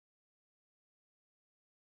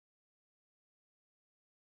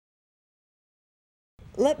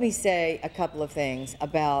Let me say a couple of things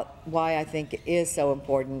about why I think it is so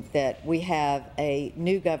important that we have a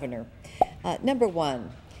new governor. Number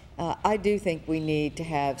one, I do think we need to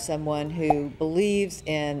have someone who believes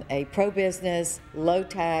in a pro-business,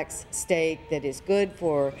 low-tax state that is good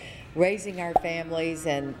for raising our families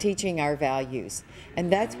and teaching our values.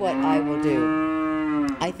 And that's what I will do.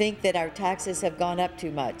 I think that our taxes have gone up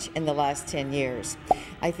too much in the last 10 years.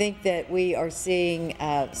 I think that we are seeing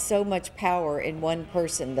so much power in one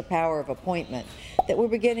person, the power of appointment, that we're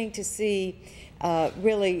beginning to see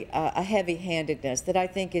really a heavy-handedness that I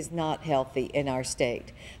think is not healthy in our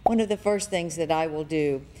state. One of the first things that I will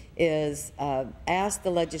do is ask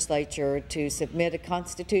the legislature to submit a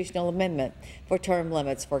constitutional amendment for term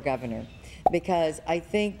limits for governor, because I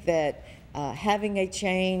think that having a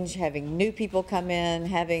change, having new people come in,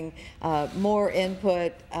 having more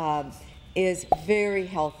input is very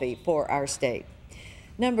healthy for our state.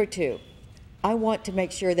 Number two, I want to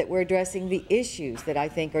make sure that we're addressing the issues that I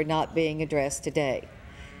think are not being addressed today.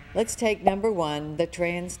 Let's take number one, the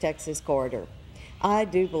Trans-Texas Corridor. I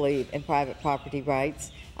do believe in private property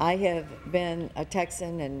rights. I have been a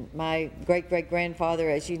Texan, and my great-great-grandfather,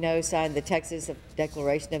 as you know, signed the Texas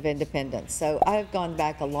Declaration of Independence. So I've gone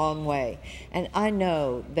back a long way, and I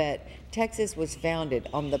know that Texas was founded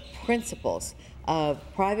on the principles of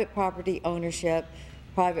private property ownership,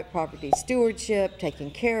 private property stewardship, taking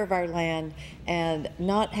care of our land, and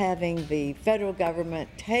not having the federal government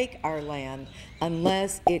take our land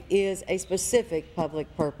unless it is a specific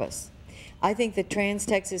public purpose. I think the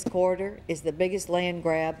Trans-Texas Corridor is the biggest land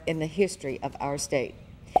grab in the history of our state.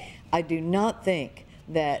 I do not think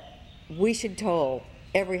that we should toll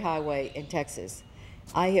every highway in Texas.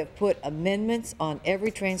 I have put amendments on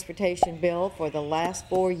every transportation bill for the last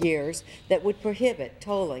 4 years that would prohibit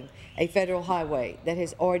tolling a federal highway that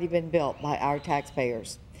has already been built by our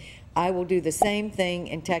taxpayers. I will do the same thing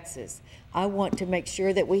in Texas. I want to make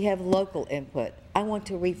sure that we have local input. I want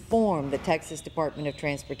to reform the Texas Department of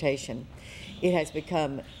Transportation. It has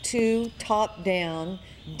become too top-down,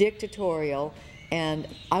 dictatorial, and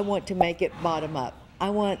I want to make it bottom-up. I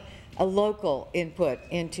want a local input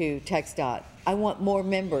into TxDOT. I want more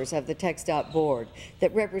members of the TxDOT board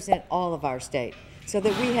that represent all of our state, so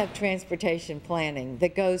that we have transportation planning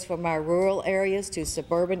that goes from our rural areas to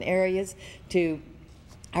suburban areas to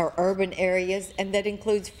our urban areas, and that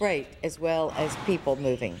includes freight as well as people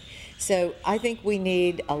moving. So I think we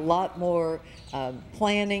need a lot more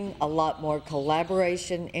planning, a lot more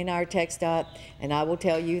collaboration in our TxDOT, and I will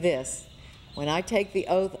tell you this, when I take the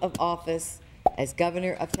oath of office as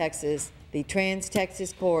governor of Texas, the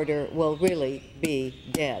Trans-Texas Corridor will really be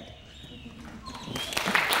dead.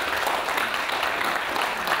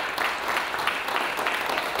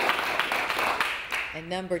 And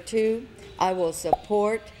number two, I will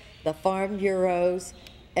support the Farm Bureau's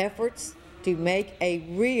efforts to make a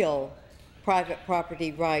real private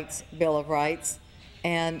property rights Bill of Rights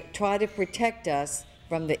and try to protect us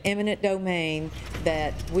from the eminent domain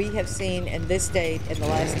that we have seen in this state in the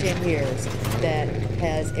last 10 years that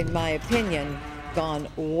has, in my opinion, gone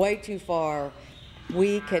way too far.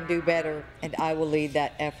 We can do better, and I will lead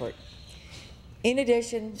that effort. In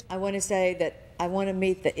addition, I want to say that I want to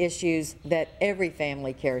meet the issues that every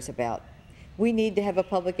family cares about. We need to have a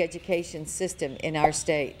public education system in our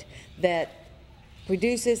state that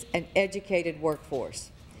produces an educated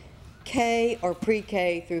workforce. K or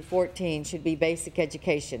pre-K through 14 should be basic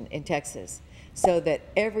education in Texas, so that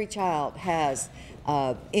every child has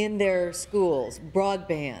in their schools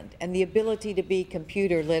broadband and the ability to be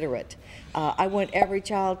computer literate. I want every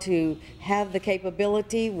child to have the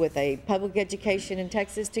capability with a public education in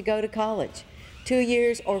Texas to go to college, 2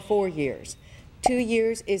 years or 4 years. 2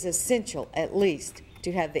 years is essential, at least,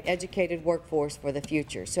 to have the educated workforce for the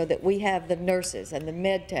future, so that we have the nurses and the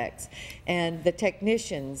med techs and the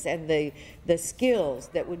technicians and the skills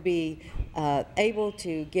that would be able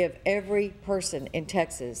to give every person in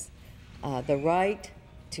Texas the right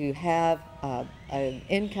to have an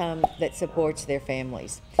income that supports their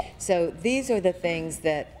families. So these are the things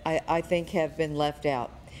that I think have been left out.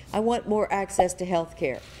 I want more access to health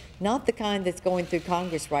care. Not the kind that's going through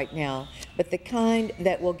Congress right now, but the kind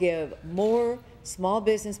that will give more small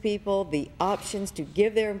business people the options to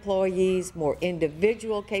give their employees more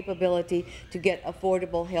individual capability to get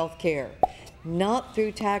affordable health care. Not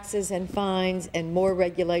through taxes and fines and more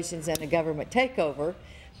regulations and a government takeover,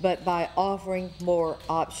 but by offering more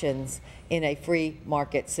options in a free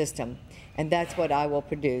market system. And that's what I will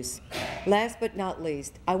produce. Last but not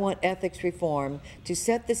least, I want ethics reform to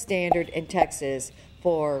set the standard in Texas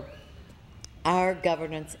for our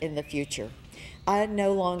governance in the future. I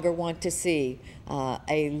no longer want to see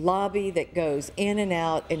a lobby that goes in and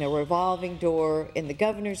out in a revolving door in the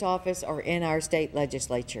governor's office or in our state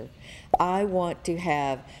legislature. I want to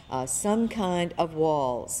have some kind of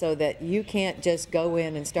wall so that you can't just go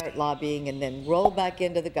in and start lobbying and then roll back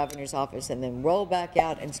into the governor's office and then roll back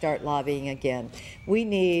out and start lobbying again. We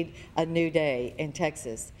need a new day in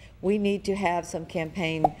Texas. We need to have some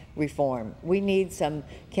campaign reform. We need some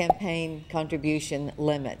campaign contribution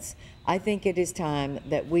limits. I think it is time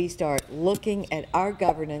that we start looking at our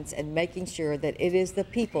governance and making sure that it is the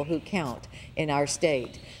people who count in our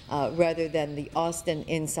state rather than the Austin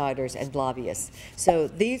insiders and lobbyists. So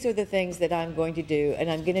these are the things that I'm going to do, and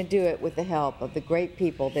I'm going to do it with the help of the great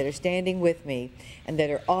people that are standing with me and that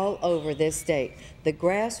are all over this state. The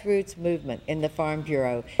grassroots movement in the Farm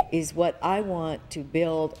Bureau is what I want to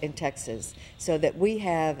build in Texas so that we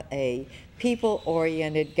have a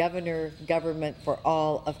people-oriented government for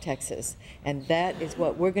all of Texas. And that is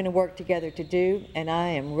what we're going to work together to do, and I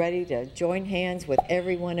am ready to join hands with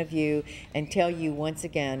every one of you and tell you once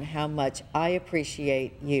again how much I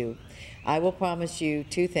appreciate you. I will promise you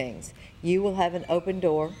two things. You will have an open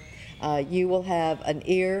door. You will have an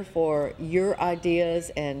ear for your ideas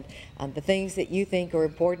and the things that you think are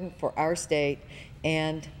important for our state,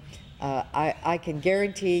 and I can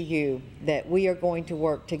guarantee you that we are going to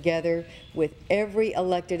work together with every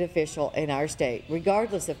elected official in our state,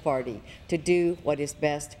 regardless of party, to do what is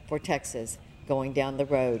best for Texas going down the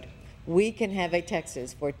road. We can have a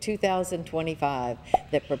Texas for 2025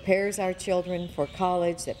 that prepares our children for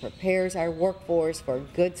college, that prepares our workforce for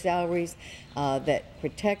good salaries, that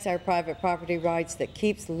protects our private property rights, that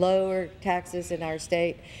keeps lower taxes in our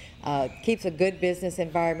state, keeps a good business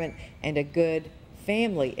environment and a good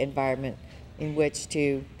family environment in which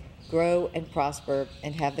to grow and prosper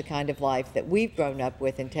and have the kind of life that we've grown up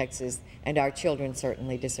with in Texas and our children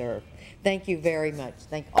certainly deserve. Thank you very much.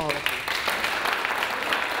 Thank all of you.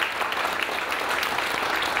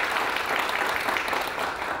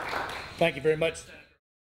 Thank you very much.